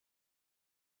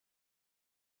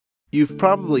You've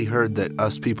probably heard that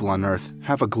us people on Earth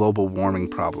have a global warming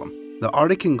problem. The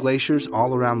Arctic and glaciers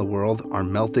all around the world are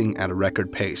melting at a record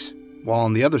pace, while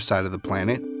on the other side of the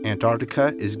planet,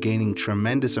 Antarctica is gaining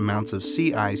tremendous amounts of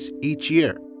sea ice each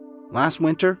year. Last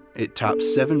winter, it topped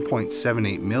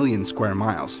 7.78 million square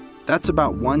miles. That's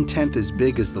about 1/10 as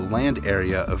big as the land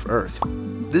area of Earth.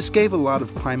 This gave a lot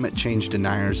of climate change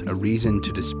deniers a reason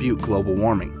to dispute global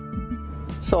warming.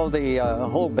 So the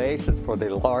whole basis for the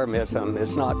alarmism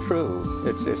is not true.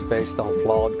 It's based on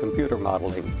flawed computer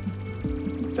modeling.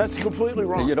 That's completely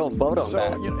wrong. You don't vote on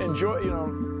that.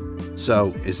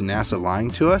 So, is NASA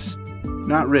lying to us?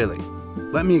 Not really.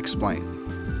 Let me explain.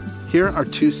 Here are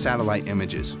two satellite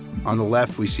images. On the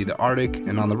left, we see the Arctic,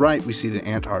 and on the right, we see the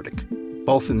Antarctic,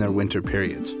 both in their winter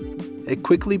periods. It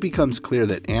quickly becomes clear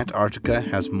that Antarctica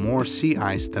has more sea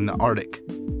ice than the Arctic.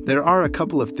 There are a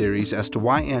couple of theories as to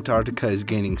why Antarctica is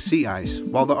gaining sea ice,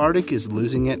 while the Arctic is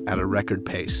losing it at a record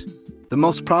pace. The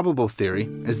most probable theory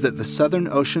is that the Southern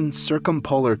Ocean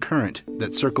circumpolar current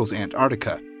that circles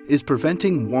Antarctica is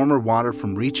preventing warmer water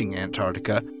from reaching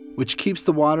Antarctica, which keeps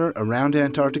the water around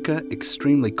Antarctica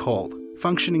extremely cold,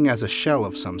 functioning as a shell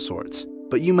of some sorts.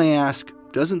 But you may ask,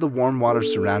 doesn't the warm water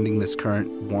surrounding this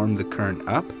current warm the current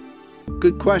up?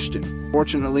 Good question.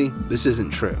 Fortunately, this isn't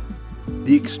true.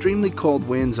 The extremely cold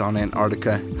winds on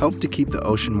Antarctica help to keep the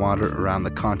ocean water around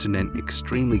the continent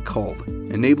extremely cold,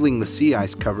 enabling the sea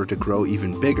ice cover to grow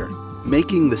even bigger,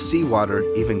 making the seawater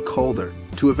even colder,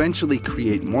 to eventually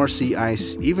create more sea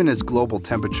ice even as global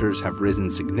temperatures have risen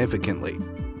significantly.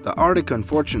 The Arctic,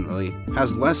 unfortunately,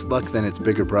 has less luck than its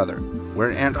bigger brother.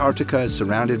 Where Antarctica is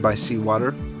surrounded by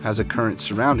seawater, has a current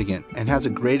surrounding it, and has a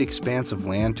great expanse of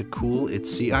land to cool its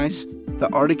sea ice,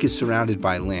 the Arctic is surrounded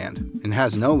by land and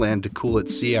has no land to cool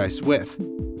its sea ice with.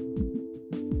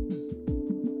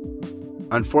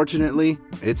 Unfortunately,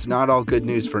 it's not all good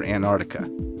news for Antarctica.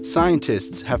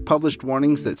 Scientists have published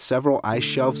warnings that several ice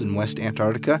shelves in West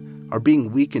Antarctica are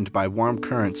being weakened by warm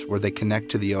currents where they connect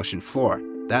to the ocean floor.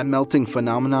 That melting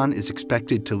phenomenon is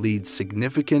expected to lead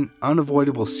significant,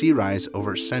 unavoidable sea rise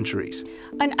over centuries.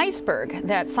 An iceberg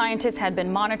that scientists had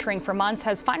been monitoring for months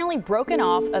has finally broken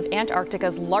off of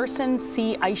Antarctica's Larsen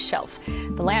Sea ice shelf.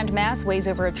 The land mass weighs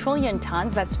over 1 trillion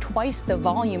tons. That's twice the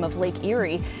volume of Lake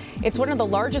Erie. It's one of the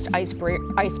largest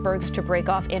icebergs to break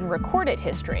off in recorded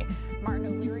history. Martin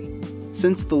O'Leary.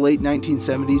 Since the late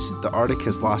 1970s, the Arctic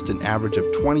has lost an average of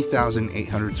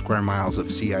 20,800 square miles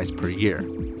of sea ice per year,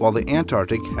 while the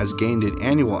Antarctic has gained an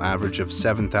annual average of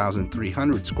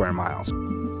 7,300 square miles.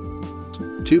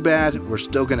 Too bad, we're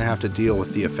still going to have to deal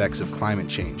with the effects of climate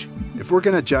change. If we're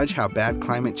going to judge how bad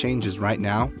climate change is right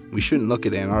now, we shouldn't look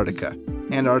at Antarctica.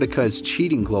 Antarctica is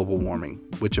cheating global warming,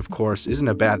 which of course isn't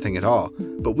a bad thing at all,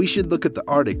 but we should look at the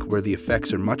Arctic where the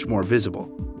effects are much more visible.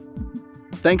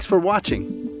 Thanks for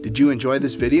watching. Did you enjoy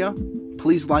this video?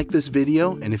 Please like this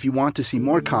video, and if you want to see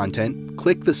more content,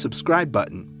 click the subscribe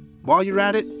button. While you're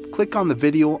at it, click on the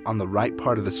video on the right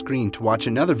part of the screen to watch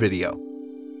another video.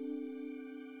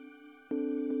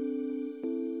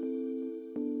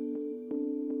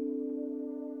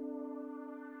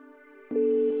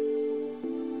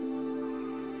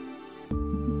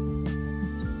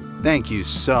 Thank you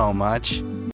so much.